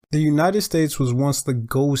The United States was once the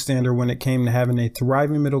gold standard when it came to having a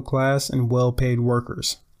thriving middle class and well-paid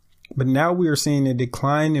workers. But now we are seeing a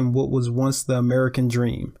decline in what was once the American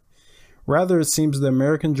dream. Rather, it seems the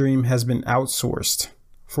American dream has been outsourced.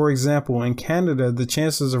 For example, in Canada, the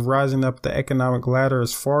chances of rising up the economic ladder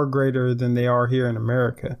is far greater than they are here in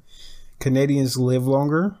America. Canadians live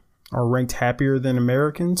longer, are ranked happier than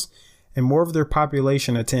Americans, and more of their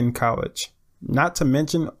population attend college. Not to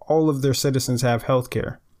mention, all of their citizens have health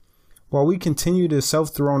care. While we continue to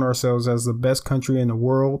self-throne ourselves as the best country in the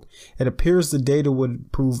world, it appears the data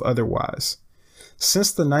would prove otherwise.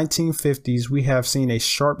 Since the 1950s, we have seen a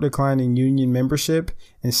sharp decline in union membership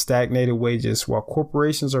and stagnated wages, while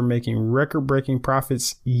corporations are making record-breaking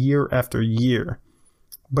profits year after year.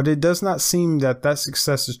 But it does not seem that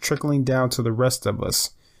success is trickling down to the rest of us.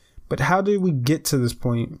 But how did we get to this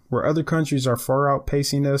point where other countries are far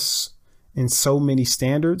outpacing us in so many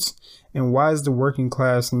standards? And why is the working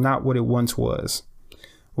class not what it once was?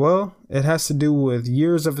 Well, it has to do with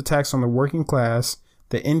years of attacks on the working class,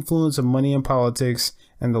 the influence of money in politics,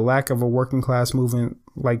 and the lack of a working class movement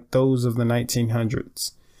like those of the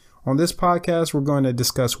 1900s. On this podcast, we're going to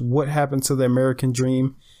discuss what happened to the American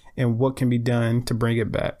dream and what can be done to bring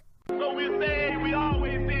it back. So we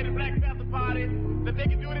always say the Black Panther Party that they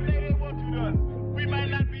can do anything they want to us. We might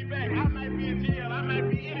not be back. I might be in jail. I might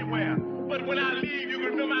be anywhere. But when I leave, you can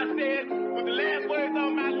remember I said with the last words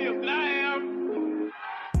on my lips that I am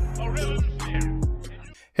a revolutionary.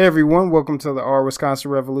 Hey everyone, welcome to the Our Wisconsin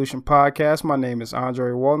Revolution podcast. My name is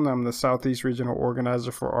Andre Walton. I'm the Southeast Regional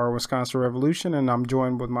Organizer for Our Wisconsin Revolution, and I'm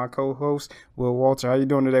joined with my co-host, Will Walter. How you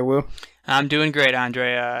doing today, Will? I'm doing great,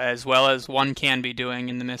 Andre, as well as one can be doing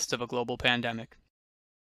in the midst of a global pandemic.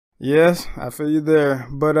 Yes, I feel you there.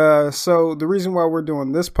 But so the reason why we're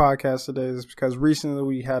doing this podcast today is because recently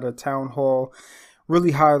we had a town hall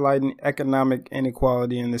really highlighting economic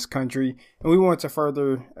inequality in this country, and we want to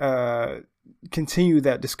further continue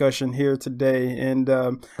that discussion here today. And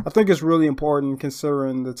I think it's really important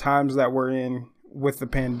considering the times that we're in with the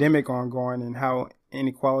pandemic ongoing and how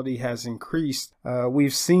inequality has increased.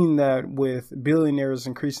 We've seen that with billionaires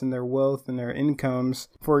increasing their wealth and their incomes.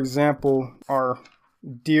 For example, our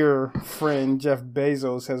dear friend Jeff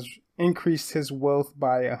Bezos has increased his wealth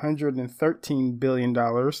by $113 billion.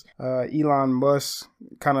 Elon Musk,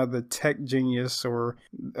 kind of the tech genius, or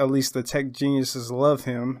at least the tech geniuses love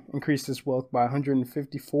him, increased his wealth by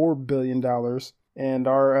 $154 billion. And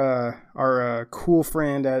our cool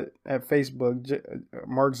friend at Facebook,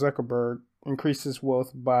 Mark Zuckerberg, increased his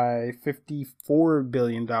wealth by $54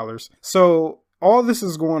 billion. So all this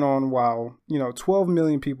is going on while, 12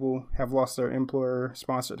 million people have lost their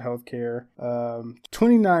employer-sponsored health care.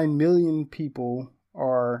 29 million people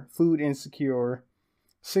are food insecure.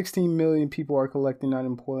 16 million people are collecting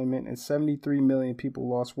unemployment, and 73 million people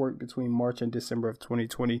lost work between March and December of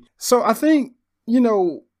 2020. So I think,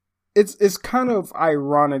 it's kind of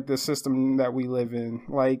ironic, the system that we live in.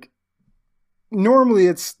 Like, normally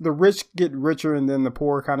it's the rich get richer and then the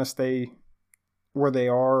poor kind of stay where they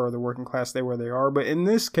are, or the working class stay where they are. But in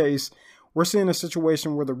this case, we're seeing a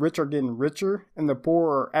situation where the rich are getting richer and the poor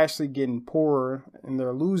are actually getting poorer, and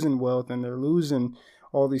they're losing wealth and they're losing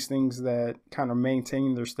all these things that kind of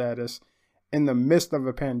maintain their status in the midst of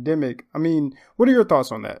a pandemic. I mean, what are your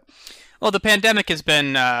thoughts on that? Well, the pandemic has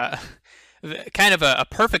been kind of a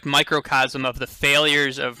perfect microcosm of the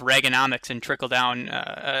failures of Reaganomics and trickle-down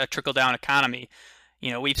economy.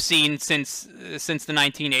 We've seen since the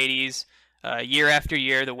 1980s, year after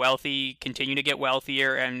year, the wealthy continue to get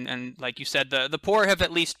wealthier, and like you said, the poor have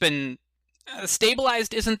at least been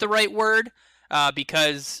stabilized. Isn't the right word,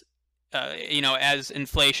 because as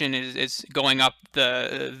inflation is going up,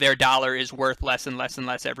 their dollar is worth less and less and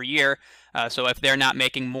less every year. So if they're not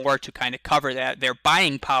making more to kind of cover that, their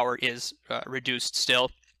buying power is reduced still.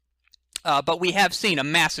 But we have seen a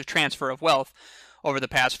massive transfer of wealth over the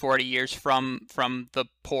past 40 years from the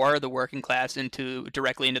poor, the working class,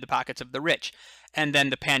 directly into the pockets of the rich. And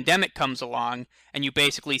then the pandemic comes along, and you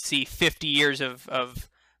basically see 50 years of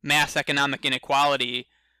mass economic inequality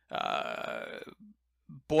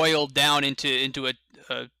boiled down into a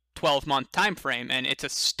 12-month time frame. And it's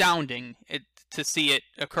astounding to see it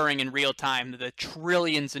occurring in real time, the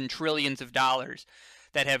trillions and trillions of dollars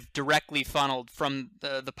that have directly funneled from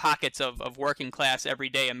the pockets of working class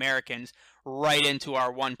everyday Americans right into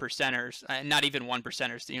our 1%ers, not even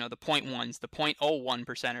 1%ers, the 0.1s, the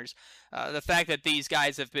 0.01%ers. The fact that these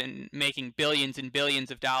guys have been making billions and billions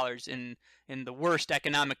of dollars in the worst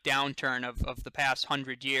economic downturn of the past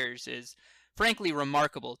 100 years is frankly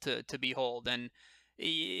remarkable to behold. And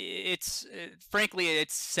it's frankly,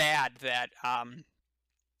 it's sad that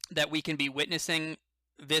that we can be witnessing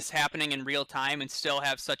this happening in real time and still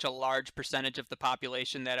have such a large percentage of the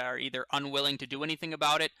population that are either unwilling to do anything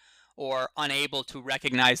about it or unable to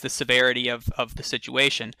recognize the severity of the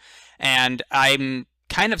situation. And I'm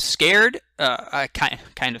kind of scared.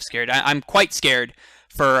 Kind of scared. I'm quite scared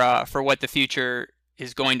for what the future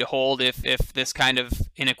is going to hold if this kind of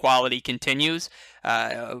inequality continues.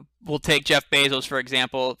 We'll take Jeff Bezos, for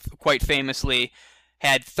example, quite famously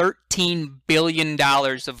had $13 billion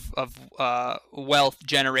of wealth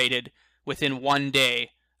generated within one day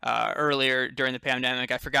earlier during the pandemic.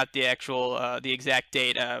 I forgot the exact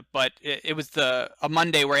date, but it was a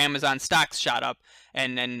Monday where Amazon stocks shot up,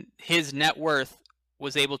 and then his net worth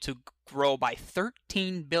was able to grow by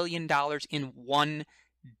 $13 billion in one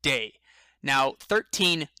day. Now,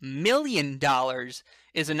 $13 million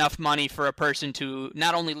is enough money for a person to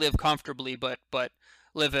not only live comfortably, but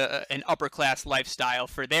live an upper class lifestyle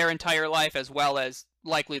for their entire life as well as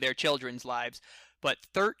likely their children's lives. But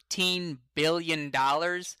 $13 billion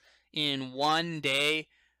in one day,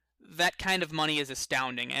 that kind of money is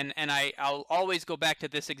astounding. And I'll always go back to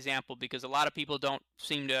this example because a lot of people don't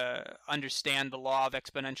seem to understand the law of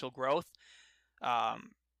exponential growth.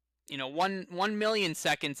 1 million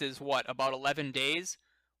seconds is what, about 11 days?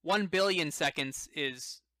 1 billion seconds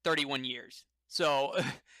is 31 years. So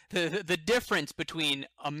the difference between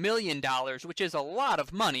 $1 million, which is a lot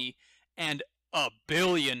of money, and $1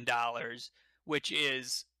 billion, which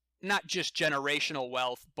is not just generational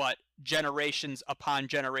wealth, but generations upon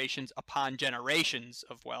generations upon generations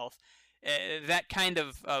of wealth. That kind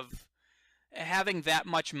of having that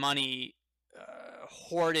much money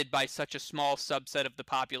hoarded by such a small subset of the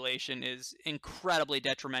population is incredibly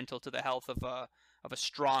detrimental to the health of a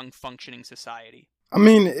strong, functioning society. I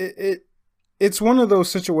mean, it's one of those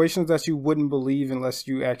situations that you wouldn't believe unless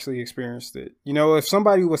you actually experienced it. If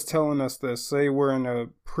somebody was telling us this, say we're in a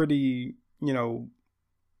pretty,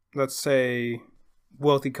 let's say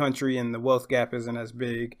wealthy country and the wealth gap isn't as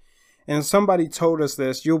big, and somebody told us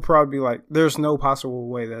this, you'll probably be like, there's no possible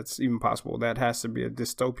way that's even possible. That has to be a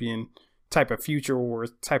dystopian type of future or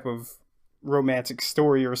type of romantic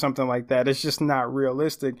story or something like that. It's just not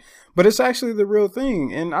realistic, but it's actually the real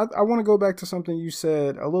thing. And I want to go back to something you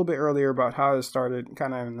said a little bit earlier about how it started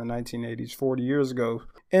kind of in the 1980s, 40 years ago.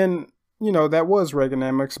 And, that was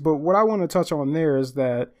Reaganomics. But what I want to touch on there is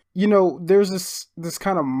that, there's this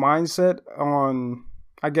kind of mindset on,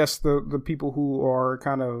 I guess, the people who are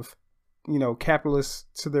kind of, capitalists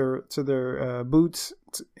to their boots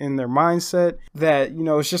in their mindset that,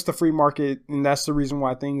 it's just a free market and that's the reason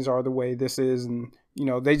why things are the way this is. And,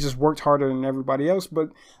 they just worked harder than everybody else. But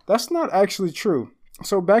that's not actually true.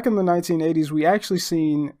 So back in the 1980s, we actually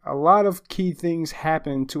seen a lot of key things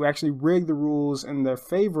happen to actually rig the rules in the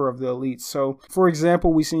favor of the elites. So, for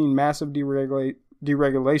example, we seen massive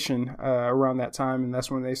deregulation around that time. And that's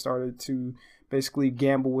when they started to basically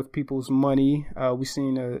gamble with people's money. We've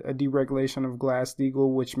seen a deregulation of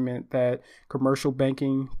Glass-Steagall, which meant that commercial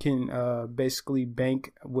banking can basically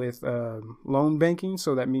bank with loan banking.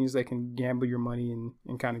 So that means they can gamble your money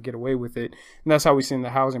and kind of get away with it. And that's how we've seen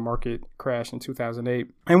the housing market crash in 2008.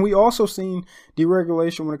 And we also seen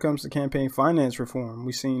deregulation when it comes to campaign finance reform.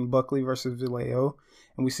 We've seen Buckley versus Vallejo,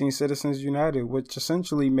 and we've seen Citizens United, which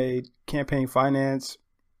essentially made campaign finance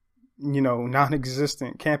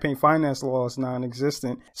non-existent. Campaign finance law is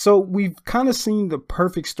non-existent. So we've kind of seen the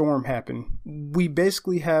perfect storm happen. We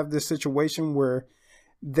basically have this situation where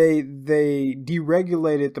they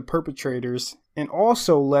deregulated the perpetrators and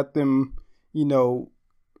also let them,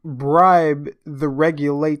 bribe the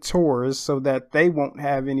regulators so that they won't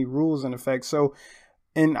have any rules in effect. So,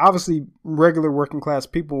 and obviously regular working class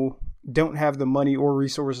people don't have the money or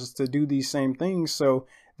resources to do these same things. So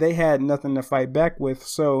they had nothing to fight back with.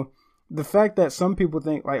 So the fact that some people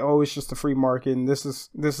think like, oh, it's just a free market and this is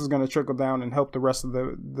going to trickle down and help the rest of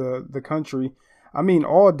the country. I mean,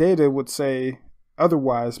 all data would say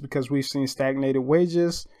otherwise because we've seen stagnated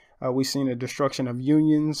wages. We've seen a destruction of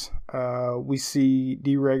unions. We see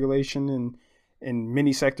deregulation in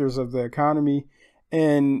many sectors of the economy.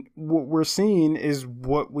 And what we're seeing is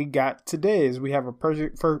what we got today is we have a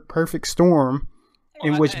perfect storm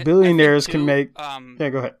in which billionaires can make. Yeah,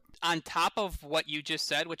 go ahead. On top of what you just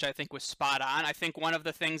said, which I think was spot on, I think one of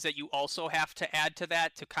the things that you also have to add to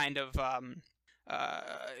that to kind of,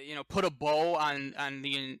 put a bow on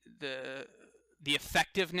the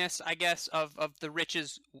effectiveness, I guess, of the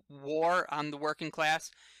rich's war on the working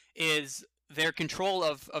class is their control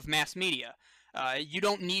of mass media. You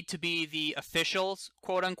don't need to be the officials,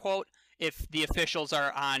 quote unquote, if the officials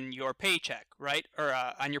are on your paycheck, right? Or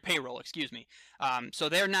on your payroll, excuse me. So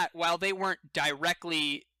they're not, while they weren't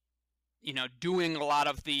directly doing a lot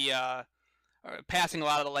of the passing a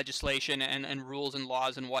lot of the legislation and rules and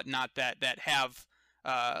laws and whatnot that have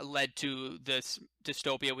led to this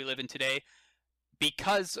dystopia we live in today.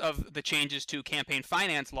 Because of the changes to campaign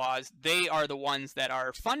finance laws, they are the ones that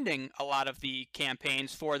are funding a lot of the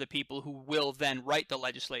campaigns for the people who will then write the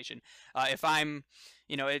legislation. If I'm,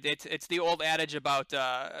 it's the old adage about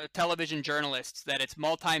television journalists, that it's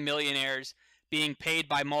multimillionaires being paid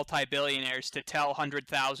by multi-billionaires to tell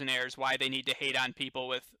 100,000aires why they need to hate on people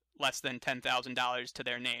with less than $10,000 to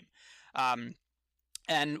their name.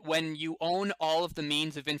 And when you own all of the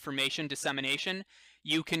means of information dissemination,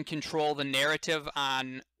 you can control the narrative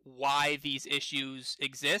on why these issues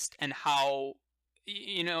exist and how,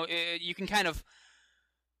 you can kind of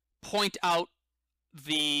point out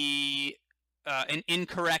an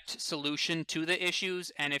incorrect solution to the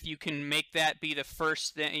issues. And if you can make that be the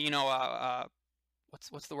first thing,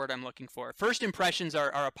 what's the word I'm looking for? First impressions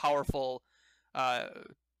are a powerful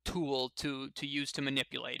tool to use to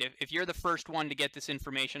manipulate. If you're the first one to get this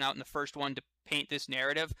information out and the first one to paint this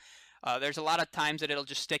narrative, there's a lot of times that it'll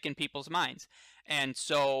just stick in people's minds. And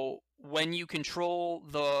so when you control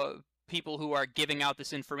the people who are giving out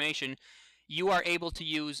this information, you are able to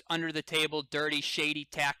use under-the-table, dirty, shady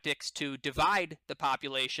tactics to divide the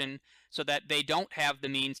population so that they don't have the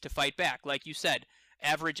means to fight back. Like you said,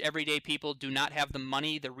 average, everyday people do not have the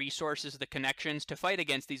money, the resources, the connections to fight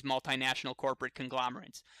against these multinational corporate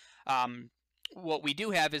conglomerates. What we do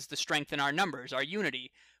have is the strength in our numbers, our unity,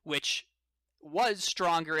 which was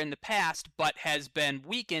stronger in the past, but has been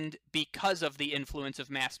weakened because of the influence of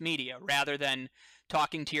mass media. Rather than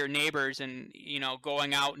talking to your neighbors and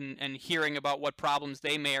going out and hearing about what problems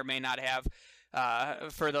they may or may not have,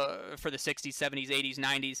 for the 60s, 70s, 80s,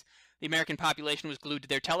 90s, the American population was glued to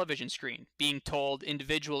their television screen, being told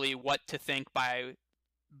individually what to think by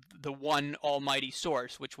the one almighty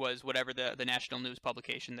source, which was whatever the national news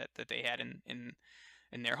publication that they had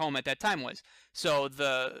in their home at that time was. So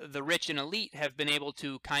the rich and elite have been able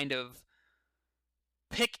to kind of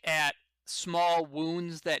pick at small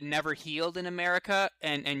wounds that never healed in America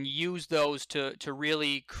and use those to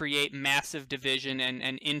really create massive division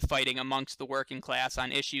and infighting amongst the working class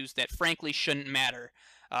on issues that frankly shouldn't matter.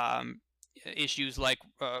 Issues like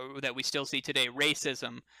that we still see today,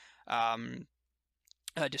 racism,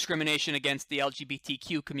 discrimination against the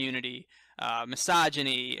LGBTQ community,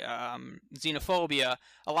 misogyny, xenophobia.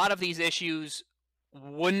 A lot of these issues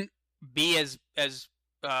wouldn't be as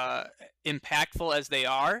impactful as they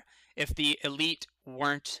are if the elite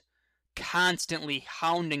weren't constantly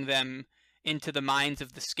hounding them into the minds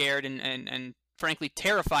of the scared and frankly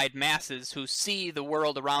terrified masses who see the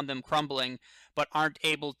world around them crumbling but aren't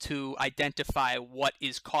able to identify what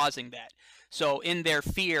is causing that. So in their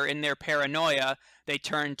fear, in their paranoia, they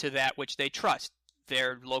turn to that which they trust,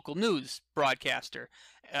 their local news broadcaster.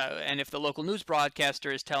 And if the local news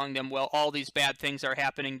broadcaster is telling them, well, all these bad things are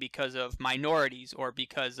happening because of minorities or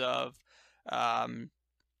because of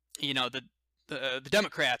the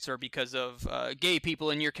Democrats, or because of gay people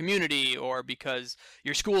in your community, or because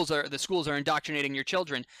the schools are indoctrinating your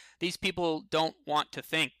children. These people don't want to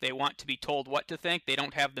think. They want to be told what to think. They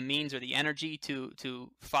don't have the means or the energy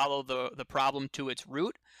to follow the problem to its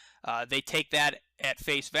root. They take that at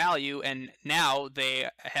face value, and now they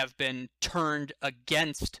have been turned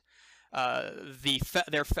against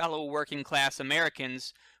their fellow working class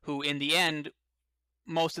Americans, who in the end,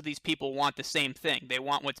 most of these people want the same thing. They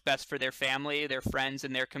want what's best for their family, their friends,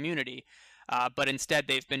 and their community. But instead,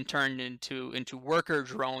 they've been turned into worker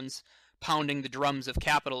drones, pounding the drums of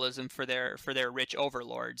capitalism for their rich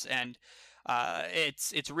overlords. And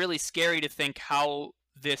it's really scary to think how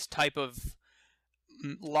this type of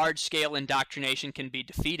large-scale indoctrination can be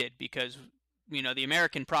defeated, because the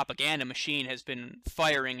American propaganda machine has been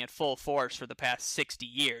firing at full force for the past 60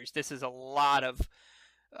 years. This is a lot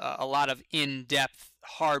of in-depth,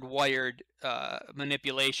 hardwired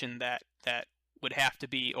manipulation that would have to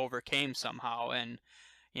be overcame somehow. And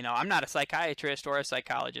I'm not a psychiatrist or a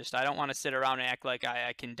psychologist. I don't want to sit around and act like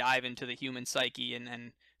I can dive into the human psyche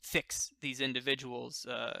and fix these individuals,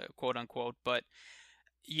 quote unquote. But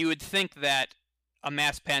you would think that a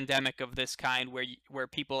mass pandemic of this kind, where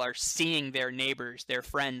people are seeing their neighbors, their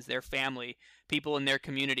friends, their family, people in their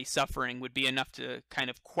community suffering, would be enough to kind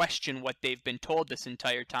of question what they've been told this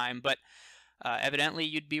entire time. But evidently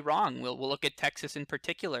you'd be wrong. We'll look at Texas in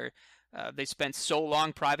particular. They spent so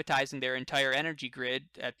long privatizing their entire energy grid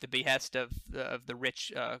at the behest of the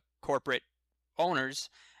rich corporate owners,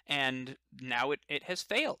 and now it has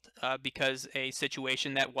failed because a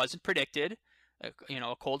situation that wasn't predicted,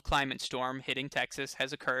 a cold climate storm hitting Texas,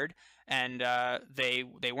 has occurred, and they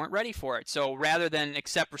weren't ready for it. So rather than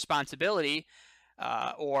accept responsibility,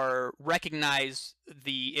 or recognize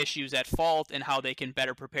the issues at fault and how they can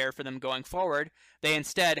better prepare for them going forward. They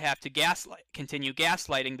instead have to continue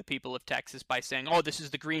gaslighting the people of Texas by saying, oh, this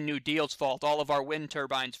is the Green New Deal's fault. All of our wind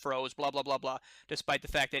turbines froze, blah, blah, blah, blah, despite the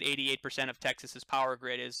fact that 88% of Texas's power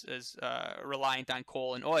grid is reliant on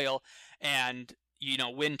coal and oil. And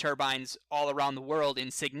wind turbines all around the world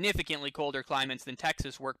in significantly colder climates than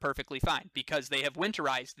Texas work perfectly fine because they have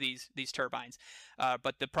winterized these turbines.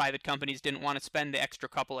 But the private companies didn't want to spend the extra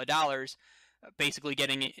couple of dollars basically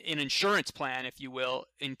getting an insurance plan, if you will,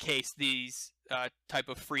 in case these type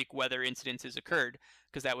of freak weather incidences occurred,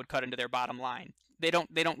 because that would cut into their bottom line. They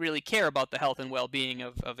don't really care about the health and well-being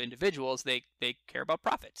of individuals. They care about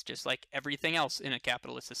profits, just like everything else in a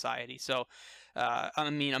capitalist society. So,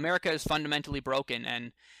 America is fundamentally broken,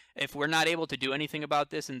 and if we're not able to do anything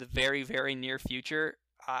about this in the very, very near future,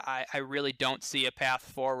 I really don't see a path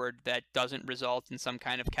forward that doesn't result in some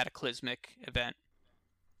kind of cataclysmic event.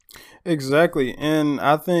 Exactly. And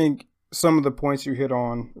I think some of the points you hit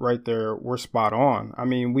on right there were spot on. I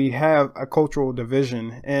mean, we have a cultural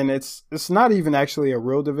division, and it's not even actually a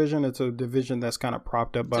real division. It's a division that's kind of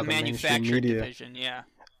propped up by the mainstream media. Division, yeah.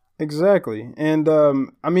 Exactly. And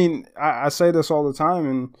I say this all the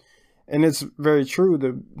time, and it's very true.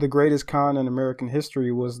 The greatest con in American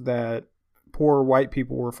history was that poor white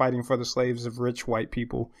people were fighting for the slaves of rich white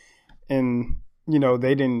people. And,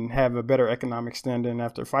 they didn't have a better economic standing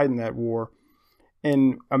after fighting that war.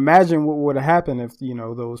 And imagine what would have happened if,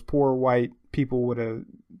 those poor white people would have,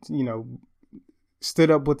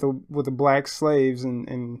 stood up with the black slaves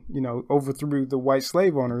and overthrew the white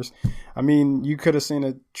slave owners. I mean, you could have seen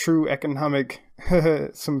some true economic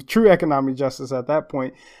justice at that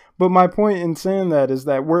point. But my point in saying that is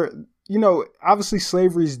that obviously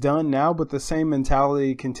slavery's done now, but the same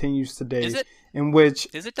mentality continues today. Is it?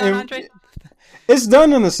 Is it done, Andre? It's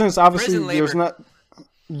done in a sense. Obviously, Prison labor. There's not.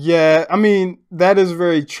 Yeah, I mean, that is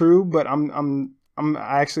very true, but I'm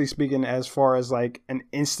actually speaking as far as like an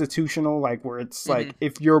institutional, like where it's like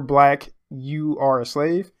if you're black, you are a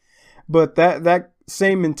slave. But that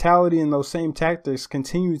same mentality and those same tactics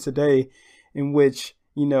continue today, in which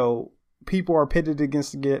people are pitted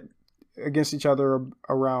against each other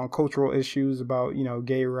around cultural issues about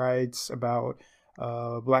gay rights, about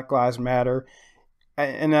Black Lives Matter.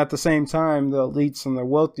 And at the same time, the elites and the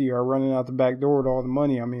wealthy are running out the back door with all the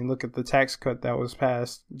money. I mean, look at the tax cut that was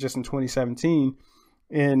passed just in 2017.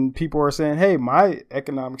 And people are saying, hey, my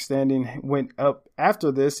economic standing went up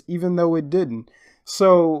after this, even though it didn't.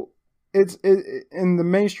 So and the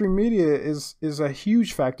mainstream media is a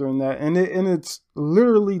huge factor in that. And it's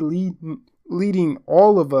literally leading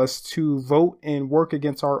all of us to vote and work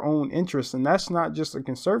against our own interests. And that's not just a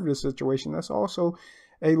conservative situation. That's also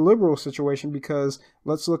a liberal situation, because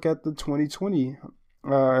let's look at the 2020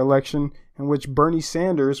 election, in which Bernie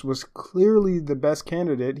Sanders was clearly the best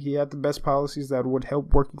candidate. He had the best policies that would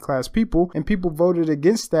help working class people, and people voted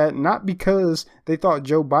against that, not because they thought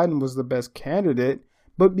Joe Biden was the best candidate,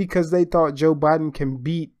 but because they thought Joe Biden can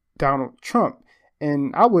beat Donald Trump.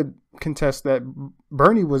 And I would contest that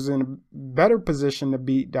Bernie was in a better position to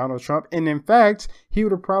beat Donald Trump. And in fact, he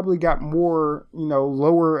would have probably got more,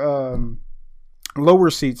 lower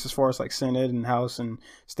seats as far as like Senate and House and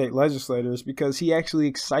state legislators, because he actually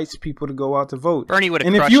excites people to go out to vote. Bernie would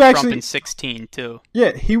have crushed Trump in 2016 too.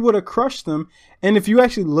 Yeah, he would have crushed them. And if you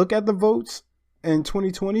actually look at the votes in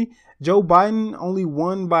 2020, Joe Biden only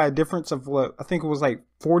won by a difference of what I think it was like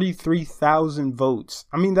 43,000 votes.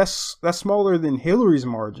 I mean, that's smaller than Hillary's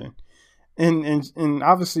margin. And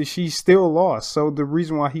obviously she still lost. So the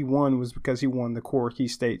reason why he won was because he won the core key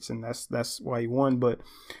states, and that's why he won. But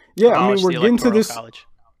yeah, I mean, we're getting to this. College.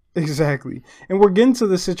 Exactly. And we're getting to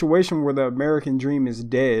the situation where the American dream is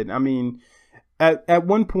dead. I mean, at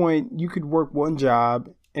one point you could work one job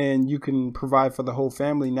and you can provide for the whole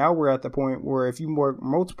family. Now we're at the point where if you work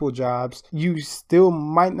multiple jobs, you still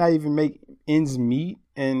might not even make ends meet,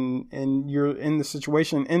 and you're in the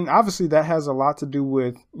situation. And obviously that has a lot to do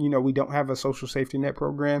with, we don't have a social safety net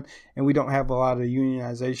program, and we don't have a lot of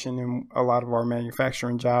unionization, and a lot of our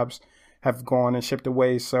manufacturing jobs have gone and shipped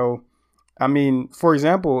away. So, I mean, for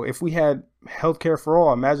example, if we had healthcare for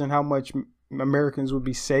all, imagine how much Americans would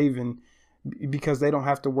be saving because they don't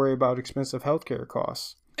have to worry about expensive healthcare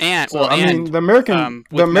costs. The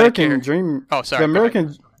American dream. Oh, sorry.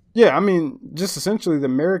 Yeah, I mean, just essentially the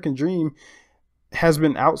American dream has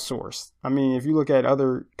been outsourced. I mean, if you look at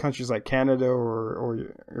other countries like Canada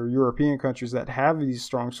or European countries that have these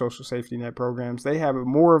strong social safety net programs, they have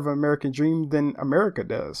more of an American dream than America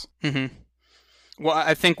does. Mm-hmm. Well,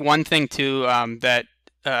 I think one thing too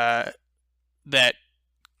that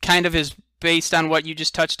kind of is based on what you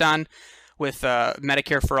just touched on with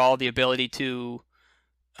Medicare for All, the ability to,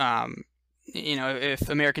 if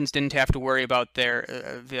Americans didn't have to worry about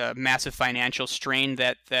the massive financial strain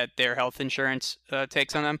that their health insurance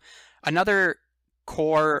takes on them. Another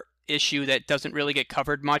core issue that doesn't really get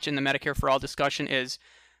covered much in the Medicare for All discussion is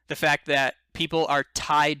the fact that people are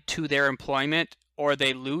tied to their employment or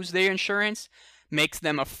they lose their insurance, makes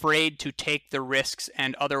them afraid to take the risks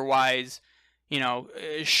and otherwise,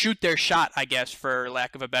 shoot their shot, I guess, for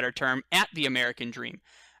lack of a better term, at the American dream.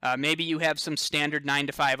 Maybe you have some standard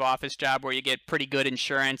 9-to-5 office job where you get pretty good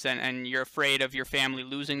insurance and you're afraid of your family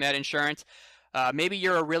losing that insurance. Maybe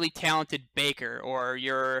you're a really talented baker, or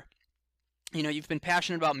you've been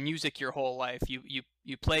passionate about music your whole life.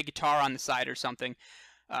 You play guitar on the side or something.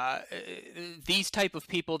 These type of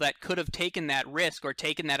people that could have taken that risk or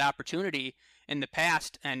taken that opportunity in the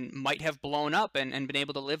past and might have blown up and been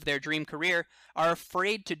able to live their dream career are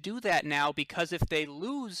afraid to do that now, because if they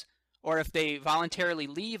lose, or if they voluntarily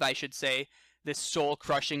leave, I should say, this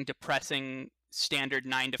soul-crushing, depressing, standard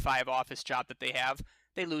 9-to-5 office job that they have,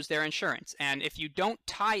 they lose their insurance. And if you don't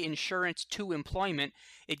tie insurance to employment,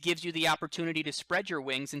 it gives you the opportunity to spread your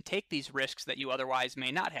wings and take these risks that you otherwise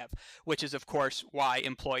may not have, which is, of course, why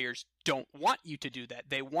employers don't want you to do that.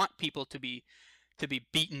 They want people to be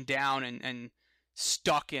beaten down and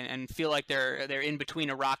stuck and feel like they're in between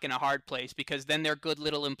a rock and a hard place, because then they're good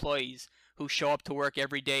little employees who show up to work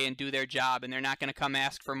every day and do their job, and they're not going to come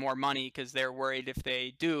ask for more money because they're worried if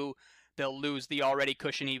they do, they'll lose the already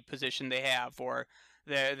cushiony position they have, or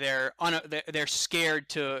they're scared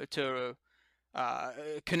to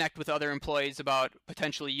connect with other employees about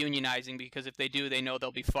potentially unionizing, because if they do, they know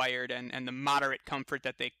they'll be fired, and the moderate comfort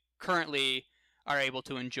that they currently are able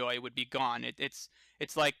to enjoy would be gone.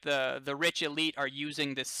 It's like the rich elite are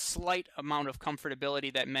using this slight amount of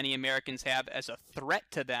comfortability that many Americans have as a threat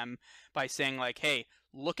to them by saying, like, hey,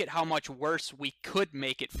 look at how much worse we could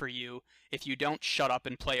make it for you if you don't shut up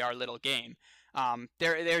and play our little game.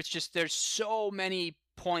 There's so many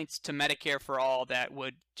points to Medicare for All that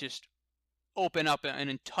would just open up an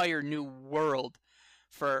entire new world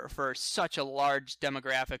for such a large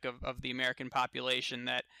demographic of the American population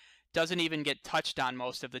that doesn't even get touched on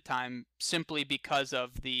most of the time, simply because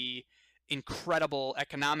of the incredible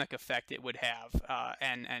economic effect it would have.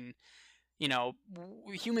 And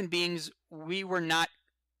human beings, we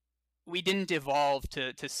didn't evolve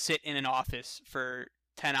to sit in an office for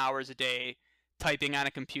 10 hours a day, typing on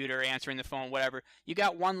a computer, answering the phone, whatever. You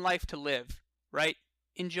got one life to live, right?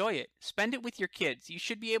 Enjoy it. Spend it with your kids. You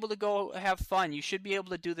should be able to go have fun. You should be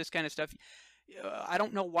able to do this kind of stuff. I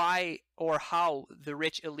don't know why or how the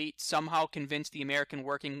rich elite somehow convinced the American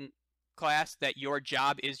working class that your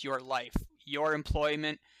job is your life. Your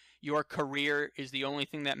employment, your career is the only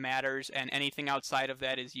thing that matters, and anything outside of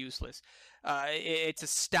that is useless. It's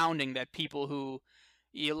astounding that people who,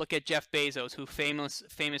 you look at Jeff Bezos, who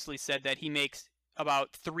famously said that he makes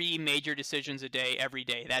about 3 major decisions a day every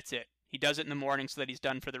day. That's it. He does it in the morning so that he's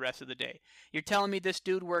done for the rest of the day. You're telling me this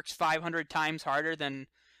dude works 500 times harder than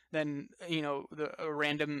a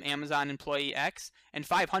random Amazon employee X? And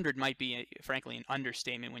 500 might be, frankly, an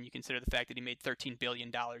understatement when you consider the fact that he made $13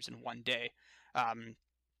 billion in one day.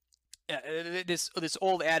 This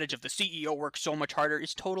old adage of the CEO works so much harder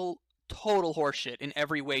is total horseshit in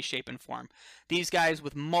every way, shape, and form. These guys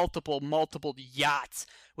with multiple yachts,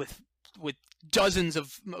 with dozens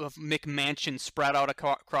of McMansions spread out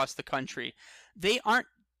across the country, they aren't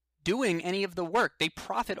doing any of the work. They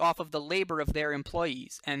profit off of the labor of their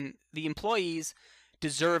employees, and the employees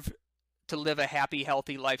deserve to live a happy,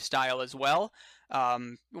 healthy lifestyle as well.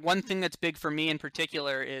 One thing that's big for me in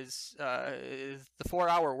particular is the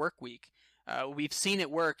 4-hour work week. We've seen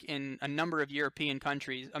it work in a number of European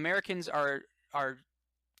countries. Americans are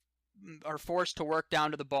forced to work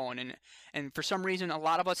down to the bone, and for some reason a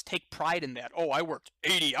lot of us take pride in that. Oh, I worked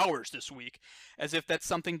 80 hours this week, as if that's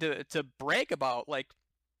something to brag about. Like,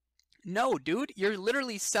 no, dude, you're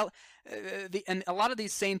literally and a lot of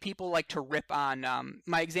these same people like to rip on,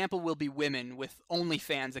 my example will be women with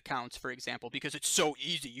OnlyFans accounts, for example, because it's so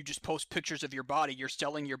easy. You just post pictures of your body. You're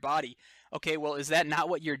selling your body. Okay, well, is that not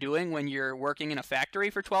what you're doing when you're working in a factory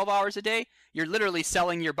for 12 hours a day? You're literally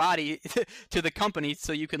selling your body to the company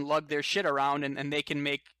so you can lug their shit around and they can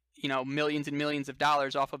make, millions and millions of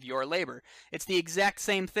dollars off of your labor. It's the exact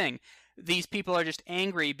same thing. These people are just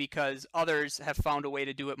angry because others have found a way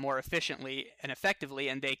to do it more efficiently and effectively,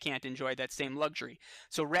 and they can't enjoy that same luxury.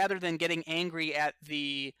 So rather than getting angry at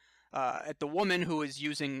the woman who is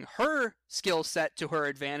using her skill set to her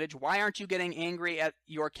advantage, why aren't you getting angry at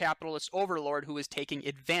your capitalist overlord who is taking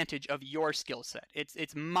advantage of your skill set?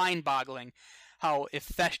 It's mind-boggling how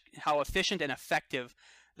efficient and effective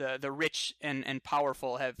the rich and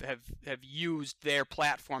powerful have used their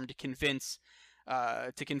platform to convince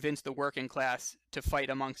the working class to fight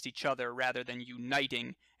amongst each other rather than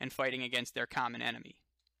uniting and fighting against their common enemy.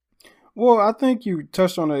 Well, I think you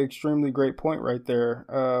touched on an extremely great point right there.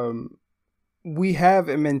 We have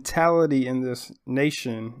a mentality in this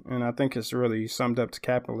nation, and I think it's really summed up to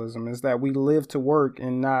capitalism, is that we live to work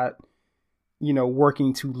and not,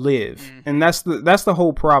 working to live. Mm-hmm. And that's the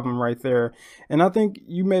whole problem right there. And I think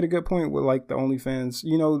you made a good point with like the OnlyFans.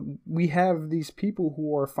 We have these people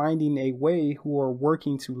who are finding a way, who are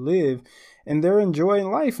working to live, and they're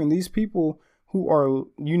enjoying life. And these people who are,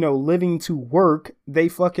 living to work, they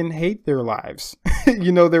fucking hate their lives.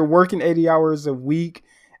 They're working 80 hours a week,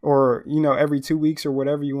 or, every 2 weeks, or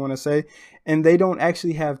whatever you want to say. And they don't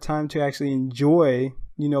actually have time to actually enjoy,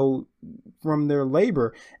 from their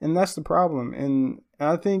labor. And that's the problem. And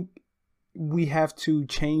I think we have to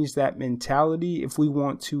change that mentality if we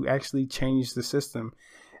want to actually change the system.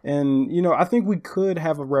 And, I think we could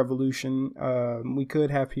have a revolution. We could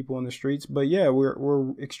have people in the streets. But yeah,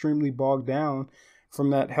 we're extremely bogged down from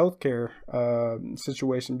that healthcare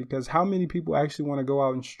situation, because how many people actually want to go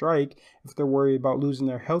out and strike if they're worried about losing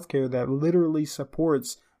their healthcare that literally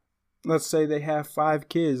supports, let's say they have 5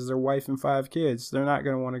 kids, their wife and 5 kids. They're not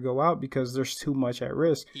going to want to go out because there's too much at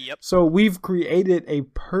risk. Yep. So we've created a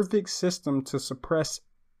perfect system to suppress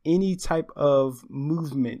any type of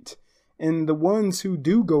movement. And the ones who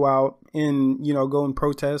do go out and, go and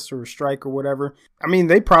protest or strike or whatever, I mean,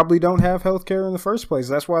 they probably don't have health care in the first place.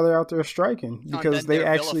 That's why they're out there striking, because they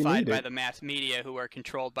actually need it. By the mass media, who are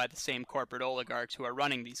controlled by the same corporate oligarchs who are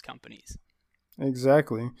running these companies.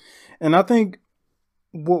 Exactly. And I think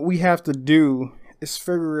what we have to do is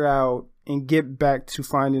figure out and get back to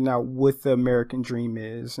finding out what the American dream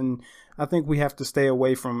is. And I think we have to stay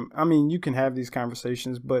away from, you can have these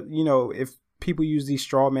conversations, but, if people use these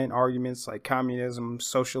straw man arguments like communism,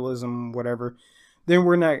 socialism, whatever, then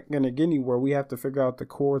we're not going to get anywhere. We have to figure out the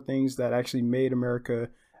core things that actually made America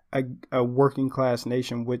a working class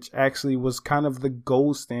nation, which actually was kind of the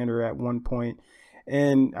gold standard at one point.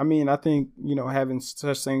 And I think, having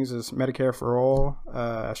such things as Medicare for all,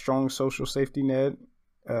 a strong social safety net,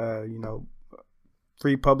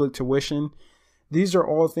 free public tuition, these are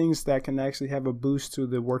all things that can actually have a boost to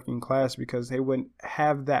the working class, because they wouldn't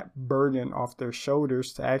have that burden off their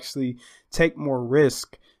shoulders to actually take more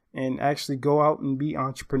risk and actually go out and be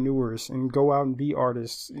entrepreneurs and go out and be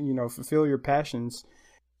artists, fulfill your passions.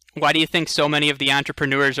 Why do you think so many of the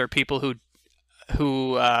entrepreneurs are people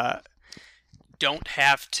who don't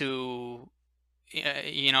have to,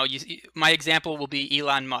 my example will be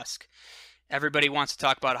Elon Musk. Everybody wants to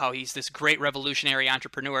talk about how he's this great revolutionary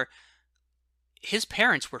entrepreneur. His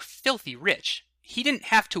parents were filthy rich. He didn't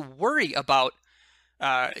have to worry about,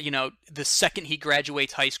 the second he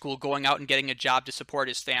graduates high school, going out and getting a job to support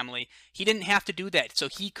his family. He didn't have to do that. So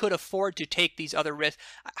he could afford to take these other risks.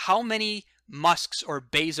 How many Musks or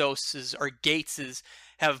Bezoses or Gateses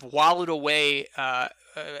have wallowed away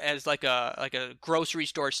as like a grocery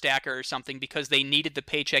store stacker or something because they needed the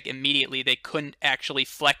paycheck immediately? They couldn't actually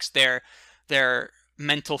flex their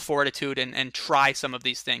mental fortitude and try some of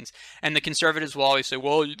these things. And the conservatives will always say,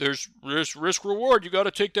 well, there's risk reward, you got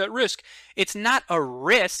to take that risk. It's not a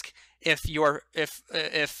risk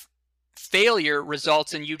if failure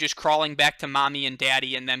results in you just crawling back to mommy and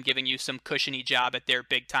daddy and them giving you some cushiony job at their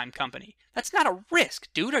big time company. That's not a risk,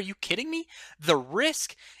 dude. Are you kidding me? The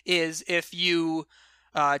risk is if you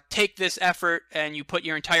take this effort and you put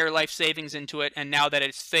your entire life savings into it, and now that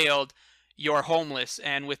it's failed, you're homeless,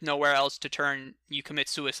 and with nowhere else to turn, you commit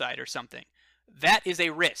suicide or something. That is a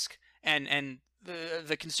risk. And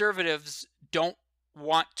the conservatives don't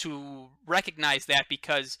want to recognize that,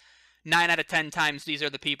 because 9 out of 10 times these are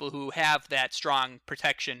the people who have that strong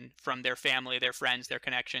protection from their family, their friends, their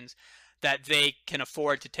connections, that they can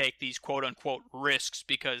afford to take these quote-unquote risks,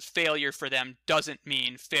 because failure for them doesn't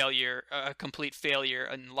mean failure, a complete failure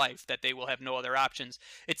in life, that they will have no other options.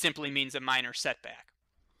 It simply means a minor setback.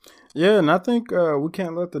 Yeah, and I think we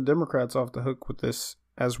can't let the Democrats off the hook with this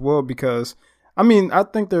as well, because, I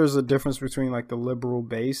think there's a difference between like the liberal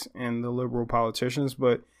base and the liberal politicians,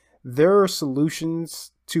 but their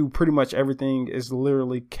solutions to pretty much everything is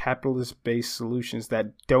literally capitalist-based solutions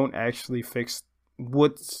that don't actually fix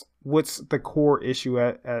what's the core issue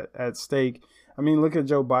at stake. Look at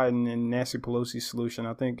Joe Biden and Nancy Pelosi's solution.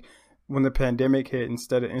 I think when the pandemic hit,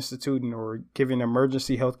 instead of instituting or giving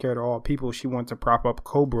emergency health care to all people, she wanted to prop up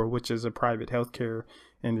COBRA, which is a private healthcare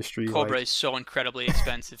industry. COBRA is so incredibly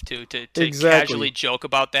expensive too. To Exactly. Casually joke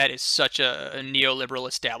about that is such a neoliberal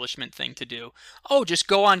establishment thing to do. Oh, just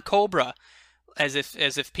go on COBRA. as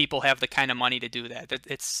if people have the kind of money to do that.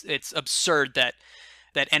 It's absurd that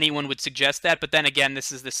anyone would suggest that. But then again,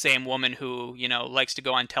 this is the same woman who, likes to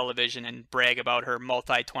go on television and brag about her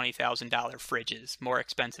multi $20,000 fridges, more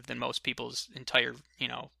expensive than most people's entire,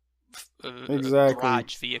 exactly.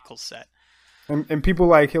 garage vehicle set. And people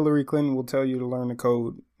like Hillary Clinton will tell you to learn the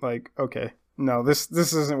code. Like, okay, no, this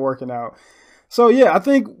isn't working out. So yeah, I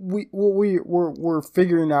think we're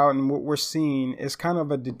figuring out, and what we're seeing is kind of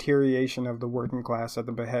a deterioration of the working class at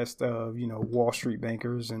the behest of Wall Street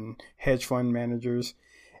bankers and hedge fund managers.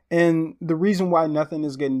 And the reason why nothing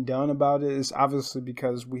is getting done about it is obviously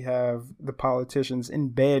because we have the politicians in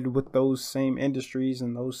bed with those same industries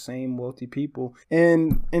and those same wealthy people.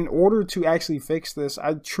 And in order to actually fix this,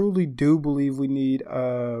 I truly do believe we need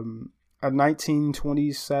a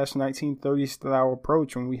 1920s/1930s style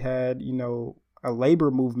approach, when we had, a labor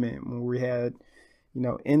movement, when we had,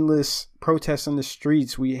 endless protests in the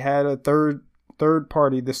streets. We had a third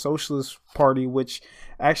party, the Socialist Party, which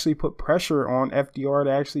actually put pressure on FDR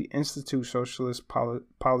to actually institute socialist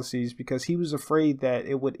policies, because he was afraid that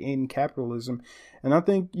it would end capitalism. And I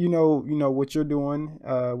think, what you're doing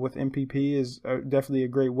with MPP is definitely a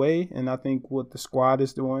great way. And I think what the squad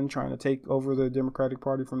is doing, trying to take over the Democratic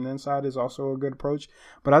Party from the inside, is also a good approach.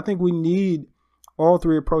 But I think we need all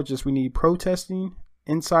three approaches. We need protesting,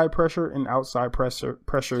 inside pressure, and outside pressure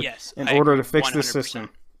Yes, in order to fix 100%. This system.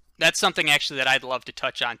 That's something actually that I'd love to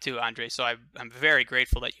touch on too, Andre. So I'm very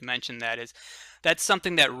grateful that you mentioned that. That's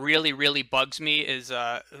something that really, really bugs me, is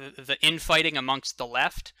the infighting amongst the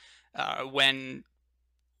left, when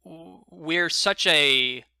we're such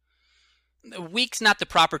a weak's not the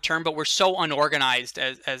proper term, but we're so unorganized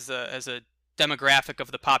as a demographic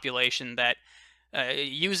of the population that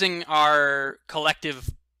using our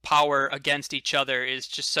collective power against each other is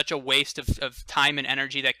just such a waste of time and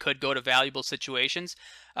energy that could go to valuable situations.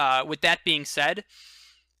 With that being said,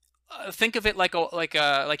 think of it like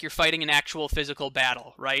you're fighting an actual physical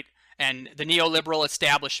battle, right? And the neoliberal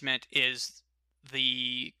establishment is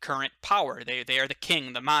the current power. They are the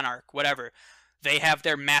king, the monarch, whatever. They have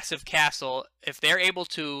their massive castle. If they're able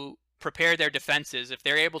to prepare their defenses, if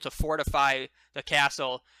they're able to fortify the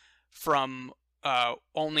castle from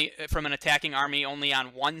an attacking army only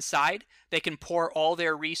on one side, they can pour all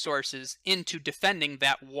their resources into defending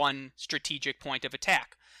that one strategic point of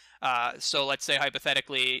attack. So let's say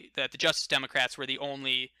hypothetically that the Justice Democrats were the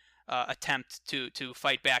only attempt to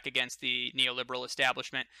fight back against the neoliberal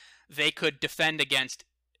establishment. They could defend against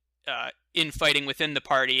infighting within the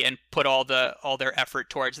party and put all their effort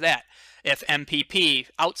towards that. If MPP,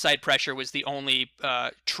 outside pressure, was the only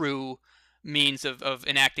true means of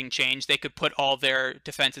enacting change, they could put all their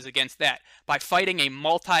defenses against that. By fighting a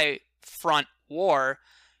multi-front war,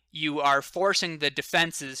 you are forcing the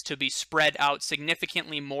defenses to be spread out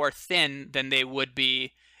significantly more thin than they would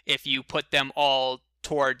be if you put them all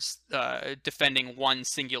towards defending one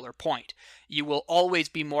singular point. You will always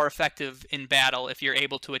be more effective in battle if you're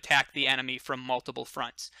able to attack the enemy from multiple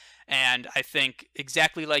fronts. And I think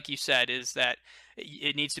exactly like you said, is that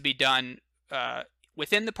it needs to be done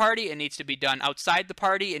within the party, it needs to be done outside the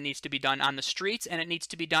party, it needs to be done on the streets, and it needs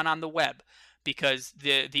to be done on the web. Because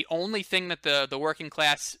the only thing that the working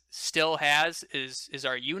class still has is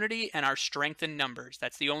our unity and our strength in numbers.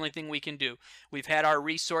 That's the only thing we can do. We've had our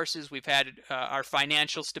resources, we've had our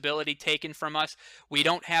financial stability taken from us. We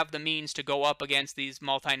don't have the means to go up against these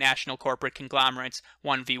multinational corporate conglomerates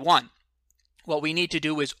 1v1. What we need to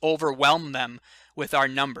do is overwhelm them with our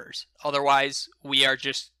numbers. Otherwise, we are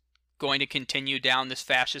just going to continue down this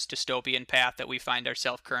fascist dystopian path that we find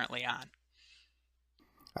ourselves currently on.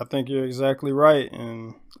 I think you're exactly right,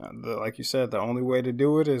 and like you said, the only way to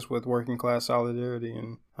do it is with working class solidarity.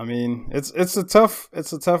 And I mean, it's a tough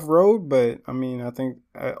road, but I mean, I think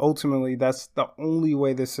ultimately that's the only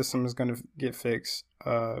way this system is going to get fixed.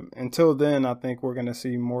 Until then, I think we're going to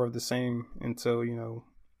see more of the same until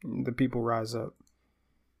the people rise up.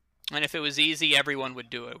 And if it was easy, everyone would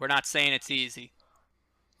do it. We're not saying it's easy.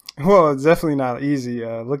 Well, it's definitely not easy.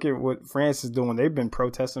 Look at what France is doing. They've been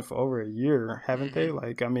protesting for over a year, haven't they?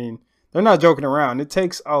 Like, I mean, they're not joking around. It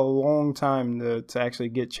takes a long time to actually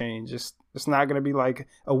get change. It's not going to be like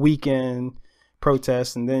a weekend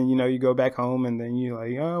protest and then, you go back home and then you're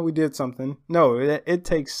like, oh, we did something. No, it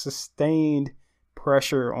takes sustained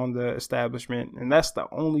pressure on the establishment. And that's the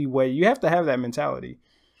only way. You have to have that mentality.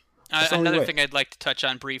 Another thing I'd like to touch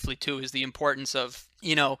on briefly, too, is the importance of,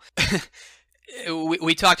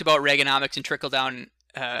 we talked about Reaganomics and trickle-down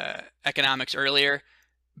economics earlier.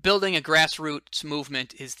 Building a grassroots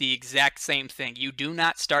movement is the exact same thing. You do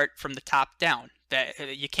not start from the top down.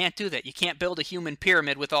 That you can't do that. You can't build a human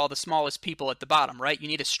pyramid with all the smallest people at the bottom, right? You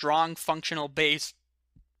need a strong functional base,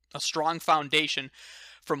 a strong foundation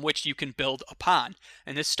from which you can build upon.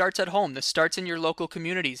 And this starts at home. This starts in your local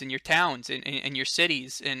communities, in your towns, in your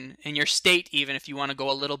cities, in your state, even if you want to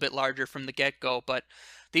go a little bit larger from the get-go. But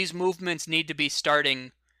these movements need to be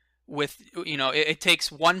starting with, it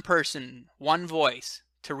takes one person, one voice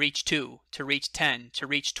to reach 2, to reach 10, to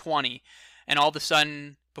reach 20. And all of a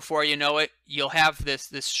sudden, before you know it, you'll have this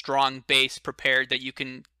strong base prepared that you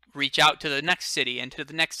can reach out to the next city and to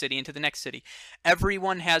the next city and to the next city.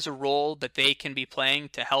 Everyone has a role that they can be playing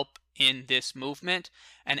to help in this movement,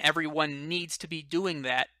 and everyone needs to be doing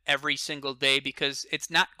that every single day because it's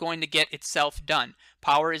not going to get itself done.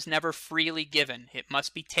 Power is never freely given. It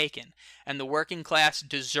must be taken. And the working class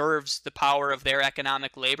deserves the power of their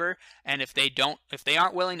economic labor, and if they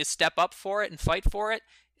aren't willing to step up for it and fight for it,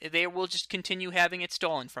 they will just continue having it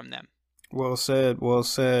stolen from them. Well said. Well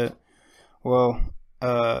said. Well,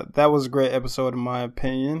 that was a great episode in my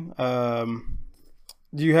opinion.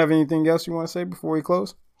 Do you have anything else you want to say before we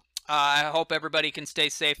close? I hope everybody can stay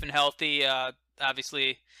safe and healthy.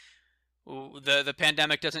 Obviously, the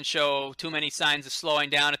pandemic doesn't show too many signs of slowing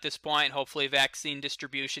down at this point. Hopefully, vaccine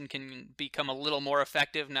distribution can become a little more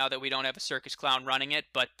effective now that we don't have a circus clown running it.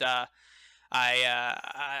 But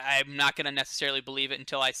I'm not going to necessarily believe it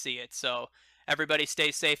until I see it. So everybody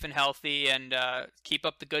stay safe and healthy and keep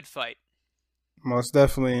up the good fight. Most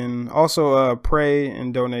definitely. And also pray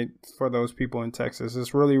and donate for those people in Texas.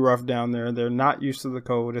 It's really rough down there. They're not used to the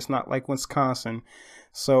cold. It's not like Wisconsin.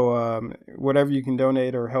 So whatever you can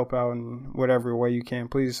donate or help out in whatever way you can,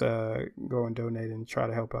 please go and donate and try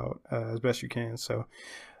to help out as best you can. So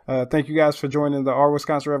thank you guys for joining the Our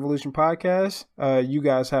Wisconsin Revolution podcast. You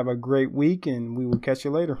guys have a great week, and we will catch you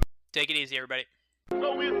later. Take it easy, everybody.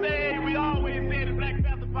 So we always say the Black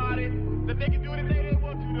Panther Party that they can do anything they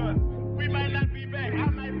want to us. We might not be back. I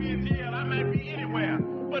might be in jail. I might be anywhere.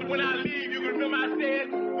 But when I leave, you can remember I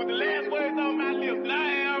said, with the last words